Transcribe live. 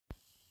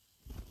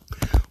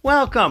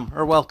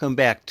Welcome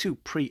back to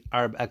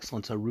Pre-Arb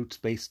Excellence, a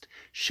roots-based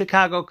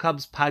Chicago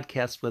Cubs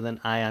podcast with an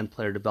eye on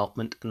player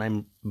development, and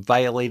I'm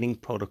violating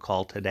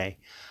protocol today.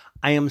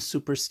 I am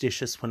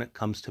superstitious when it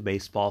comes to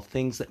baseball.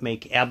 Things that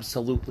make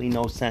absolutely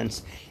no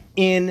sense.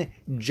 In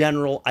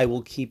general, I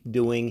will keep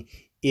doing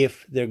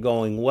if they're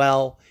going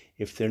well.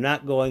 If they're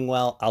not going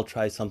well, I'll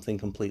try something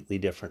completely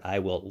different. I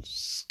will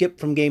skip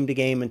from game to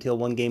game until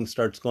one game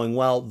starts going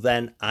well,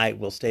 then I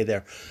will stay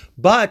there.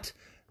 But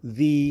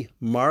the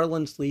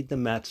Marlins lead the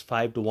Mets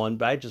 5-1,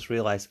 but I just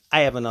realized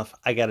I have enough.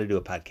 I got to do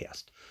a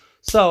podcast.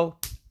 So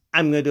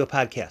I'm going to do a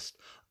podcast.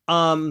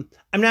 I'm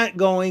not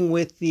going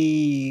with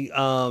the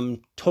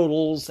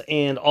totals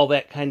and all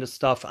that kind of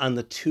stuff on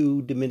the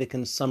two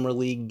Dominican Summer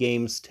League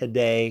games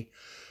today.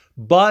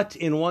 But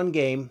in one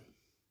game,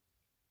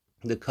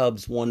 the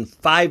Cubs won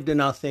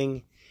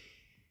 5-0,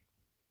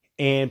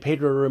 and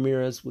Pedro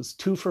Ramirez was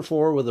 2 for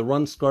 4 with a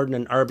run scored and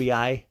an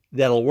RBI.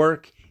 That'll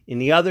work. In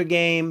the other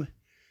game,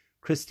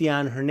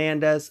 Cristian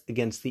Hernandez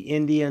against the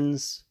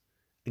Indians,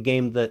 a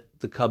game that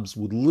the Cubs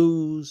would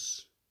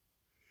lose.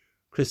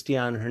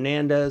 Cristian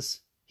Hernandez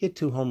hit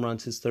 2 home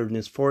runs, his third and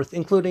his fourth,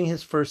 including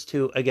his first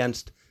 2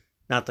 against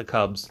not the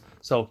Cubs.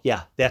 So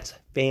yeah, that's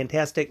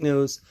fantastic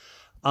news.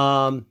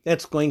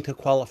 That's going to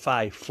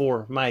qualify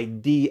for my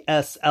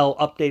DSL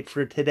update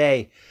for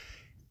today.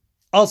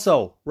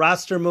 Also,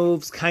 roster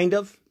moves, kind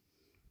of.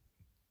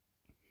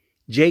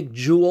 Jake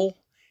Jewell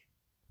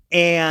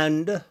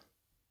and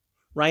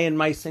Ryan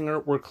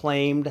Meisinger were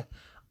claimed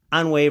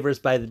on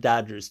waivers by the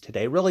Dodgers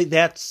today. Really,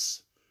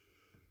 that's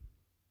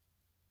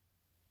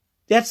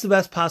the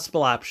best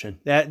possible option.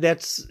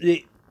 That's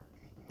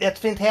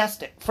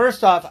fantastic.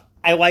 First off,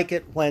 I like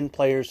it when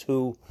players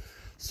who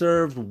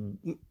served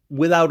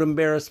without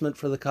embarrassment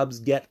for the Cubs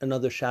get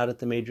another shot at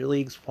the major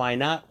leagues. Why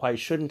not? Why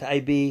shouldn't I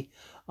be?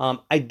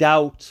 I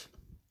doubt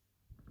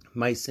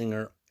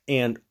Meisinger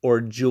and or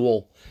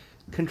Jewell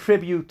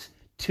contribute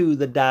to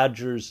the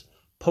Dodgers'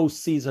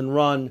 postseason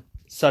run,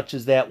 such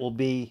as that will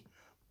be.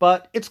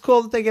 But it's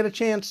cool that they get a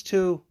chance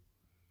to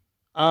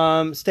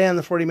stay on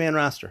the 40-man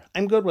roster.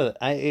 I'm good with it.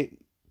 I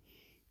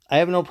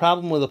have no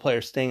problem with a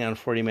player staying on a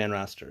 40-man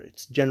roster.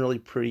 It's generally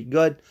pretty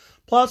good.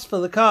 Plus, for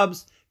the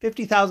Cubs,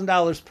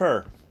 $50,000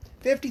 per.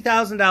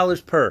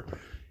 $50,000 per.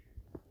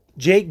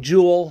 Jake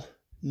Jewell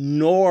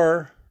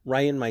nor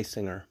Ryan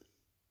Meisinger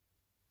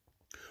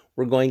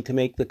were going to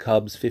make the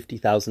Cubs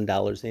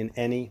 $50,000 in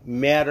any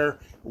matter,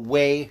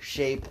 way,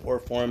 shape, or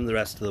form the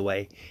rest of the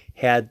way.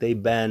 Had they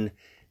been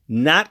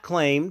not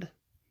claimed,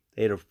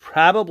 they'd have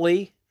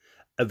probably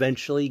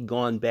eventually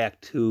gone back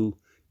to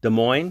Des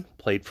Moines,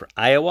 played for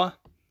Iowa,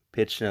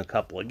 pitched in a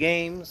couple of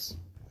games.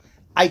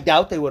 I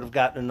doubt they would have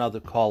gotten another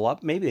call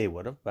up. Maybe they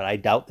would have, but I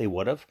doubt they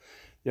would have.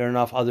 There are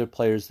enough other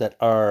players that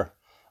are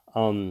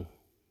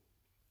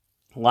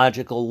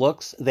logical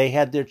looks. They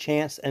had their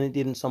chance, and it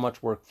didn't so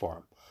much work for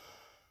them.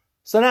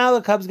 So now the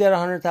Cubs get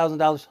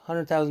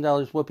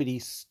 $100,000, whoopity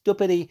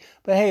stupidity.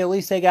 But hey, at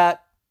least they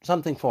got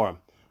something for them.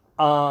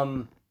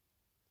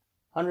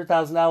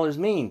 $100,000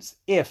 means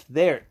if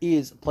there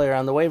is a player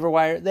on the waiver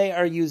wire, they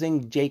are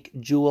using Jake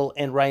Jewell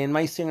and Ryan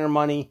Meisinger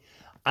money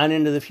on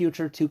into the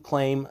future to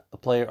claim a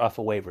player off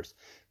of waivers.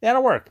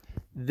 That'll work.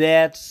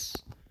 That's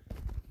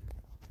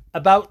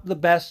about the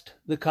best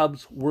the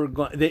Cubs were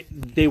going.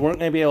 They weren't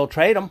going to be able to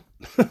trade them.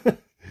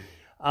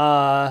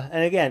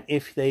 And again,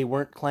 if they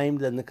weren't claimed,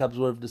 then the Cubs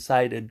would have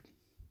decided,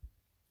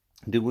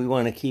 do we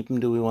want to keep them?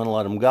 Do we want to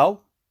let them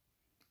go?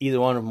 Either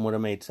one of them would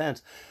have made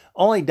sense.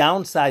 Only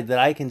downside that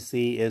I can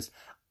see is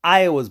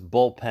Iowa's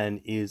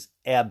bullpen is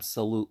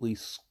absolutely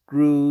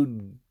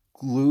screwed,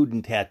 glued,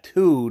 and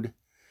tattooed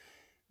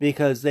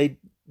because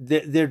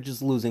they're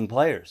just losing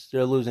players.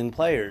 They're losing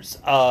players.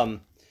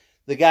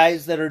 The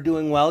guys that are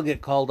doing well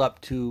get called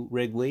up to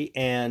Wrigley,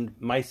 and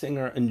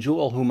Meisinger and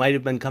Jewell, who might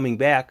have been coming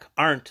back,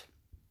 aren't.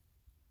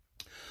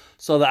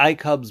 So the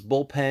iCubs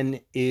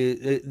bullpen,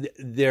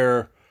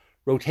 their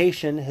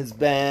rotation has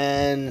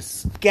been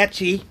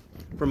sketchy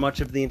for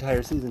much of the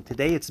entire season.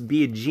 Today it's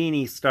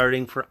Biagini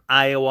starting for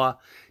Iowa.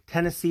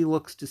 Tennessee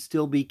looks to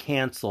still be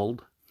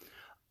canceled.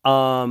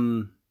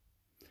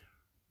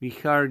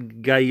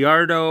 Richard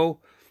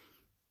Gallardo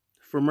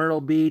for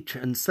Myrtle Beach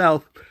and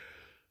South.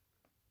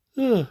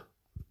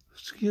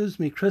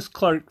 Chris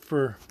Clark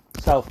for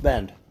South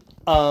Bend.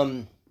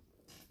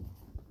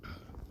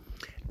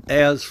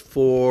 As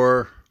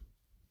for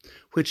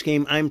which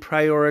game I'm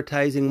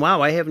prioritizing,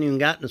 wow, I haven't even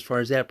gotten as far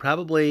as that.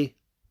 Probably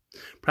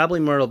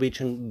Myrtle Beach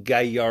and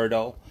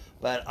Gallardo.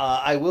 But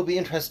I will be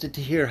interested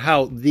to hear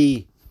how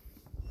the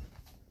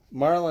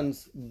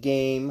Marlins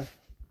game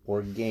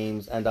or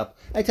games end up.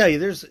 I tell you,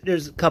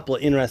 there's a couple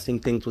of interesting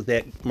things with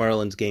that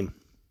Marlins game.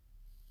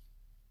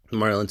 The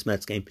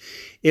Marlins-Mets game.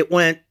 It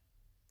went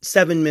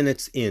 7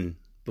 minutes in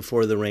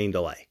before the rain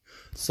delay.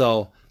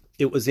 So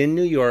it was in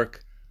New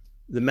York.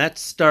 The Mets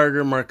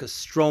starter, Marcus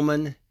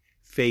Stroman,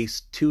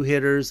 faced 2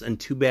 hitters and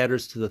 2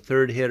 batters to the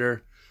 3rd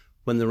hitter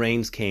when the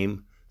rains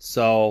came.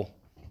 So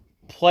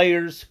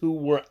players who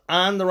were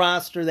on the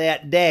roster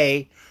that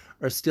day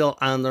are still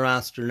on the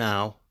roster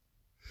now.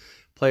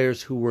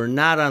 players who were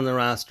not on the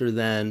roster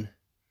then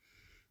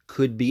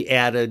could be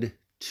added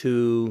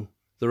to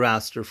the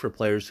roster for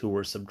players who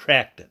were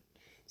subtracted.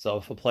 So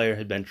if a player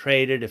had been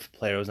traded, if a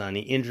player was on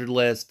the injured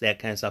list, that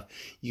kind of stuff,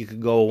 you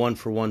could go a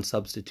 1-for-1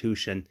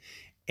 substitution.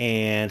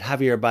 And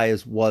Javier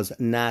Baez was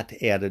not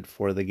added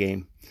for the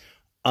game.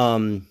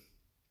 But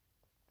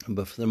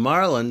for the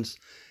Marlins,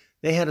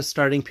 they had a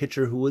starting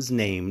pitcher who was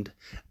named.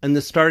 And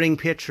the starting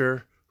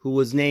pitcher who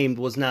was named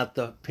was not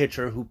the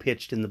pitcher who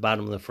pitched in the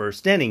bottom of the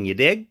first inning. You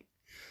dig?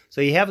 So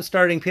you have a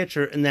starting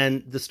pitcher, and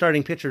then the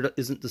starting pitcher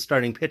isn't the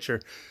starting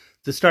pitcher.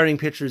 The starting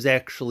pitcher is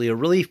actually a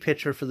relief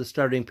pitcher for the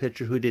starting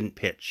pitcher who didn't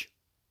pitch.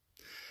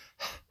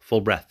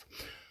 Full breath.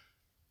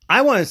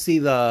 I want to see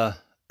the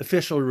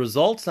official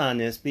results on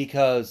this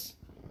because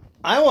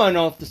I want to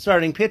know if the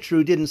starting pitcher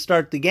who didn't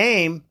start the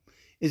game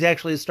is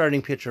actually a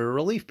starting pitcher or a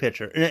relief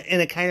pitcher.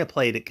 And it kind of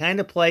played. It kind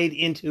of played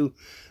into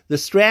the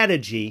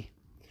strategy,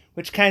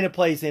 which kind of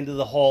plays into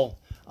the whole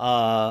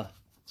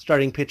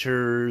starting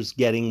pitchers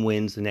getting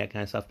wins and that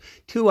kind of stuff.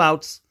 2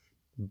 outs,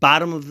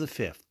 bottom of the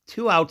 5th.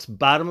 2 outs,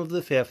 bottom of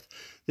the 5th.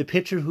 The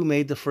pitcher who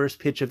made the first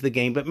pitch of the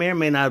game, but may or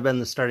may not have been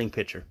the starting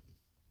pitcher.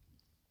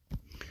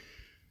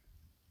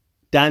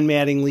 Don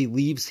Mattingly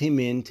leaves him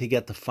in to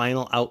get the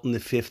final out in the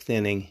 5th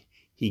inning.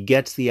 He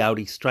gets the out.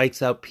 He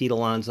strikes out Pete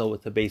Alonso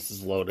with the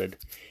bases loaded.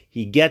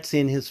 He gets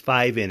in his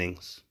 5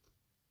 innings,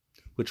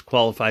 which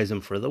qualifies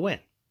him for the win.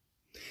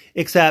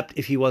 Except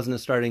if he wasn't a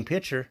starting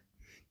pitcher,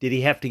 did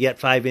he have to get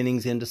 5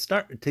 innings in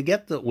to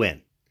get the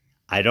win?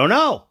 I don't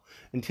know.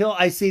 Until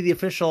I see the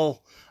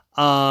official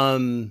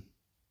how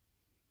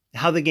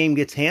the game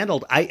gets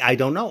handled, I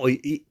don't know.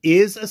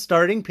 Is a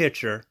starting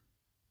pitcher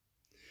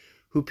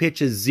who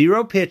pitches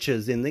 0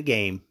 pitches in the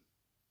game,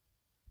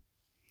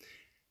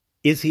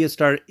 is he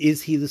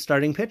the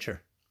starting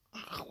pitcher?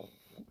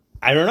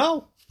 I don't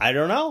know.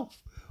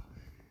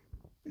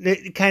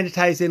 It kind of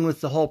ties in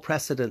with the whole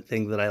precedent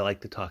thing that I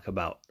like to talk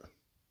about.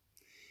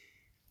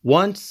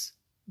 Once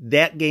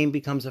that game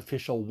becomes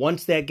official,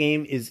 once that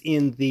game is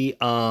in the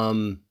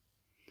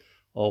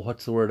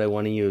what's the word I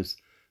want to use?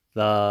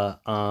 The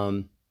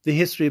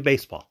history of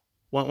baseball.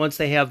 Once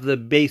they have the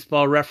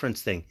baseball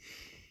reference thing.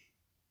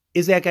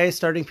 Is that guy a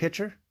starting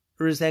pitcher?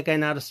 Or is that guy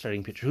not a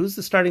starting pitcher? Who's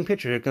the starting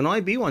pitcher? There can only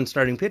be one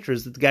starting pitcher.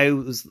 Is it the guy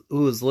who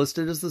was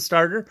listed as the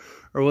starter?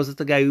 Or was it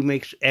the guy who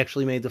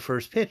actually made the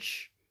first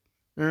pitch?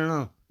 I don't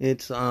know.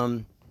 It's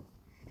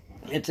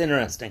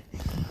interesting.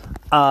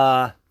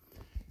 The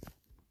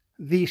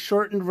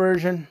shortened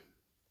version,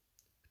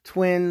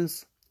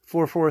 Twins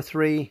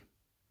 4-4-3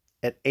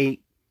 at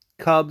 8,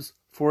 Cubs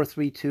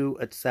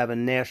 4-3-2 at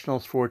 7,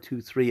 Nationals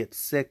 4-2-3 at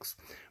 6,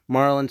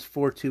 Marlins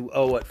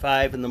 4-2-0 at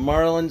 5, and the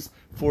Marlins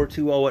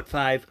 4-2-0 at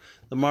 5.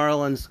 The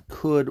Marlins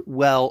could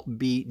well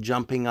be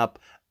jumping up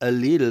a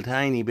little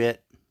tiny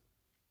bit.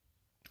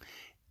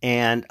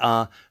 And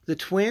the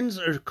Twins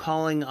are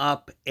calling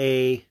up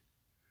a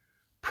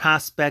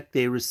prospect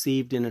they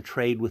received in a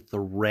trade with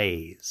the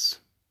Rays.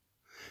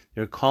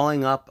 They're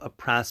calling up a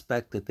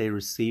prospect that they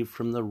received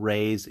from the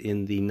Rays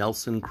in the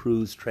Nelson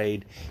Cruz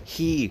trade.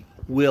 He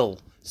will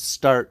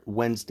start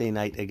Wednesday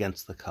night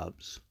against the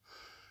Cubs.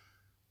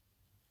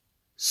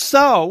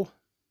 So,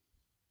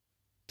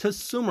 to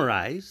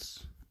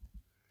summarize,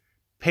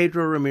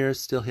 Pedro Ramirez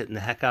still hitting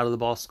the heck out of the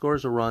ball,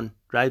 scores a run,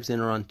 drives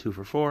in a run, 2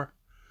 for 4.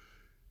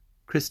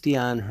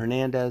 Cristian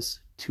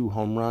Hernandez, 2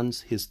 home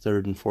runs, his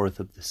 3rd and 4th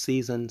of the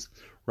seasons.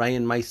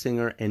 Ryan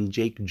Meisinger and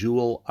Jake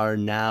Jewell are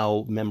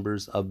now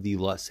members of the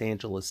Los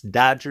Angeles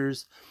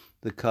Dodgers.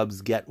 The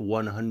Cubs get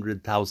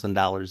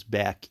 $100,000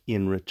 back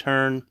in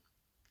return.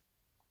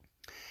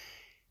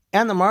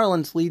 And the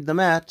Marlins lead the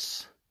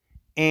Mets.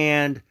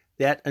 And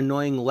that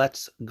annoying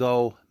Let's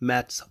Go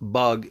Mets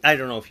bug. I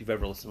don't know if you've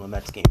ever listened to a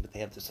Mets game, but they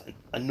have this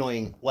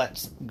annoying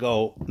Let's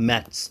Go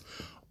Mets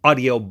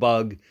audio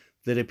bug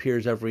that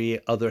appears every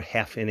other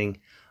half inning.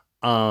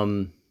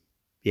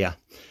 Yeah.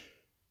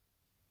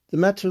 The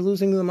Mets are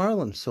losing to the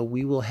Marlins, so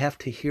we will have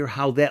to hear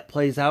how that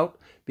plays out,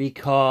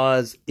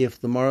 because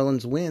if the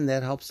Marlins win,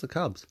 that helps the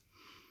Cubs.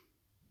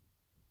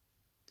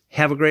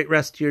 Have a great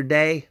rest of your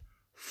day.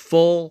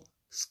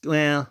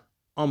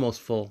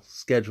 Almost full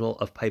schedule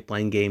of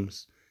Pipeline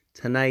games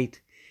tonight,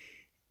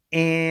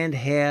 and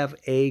have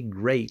a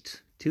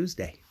great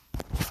Tuesday.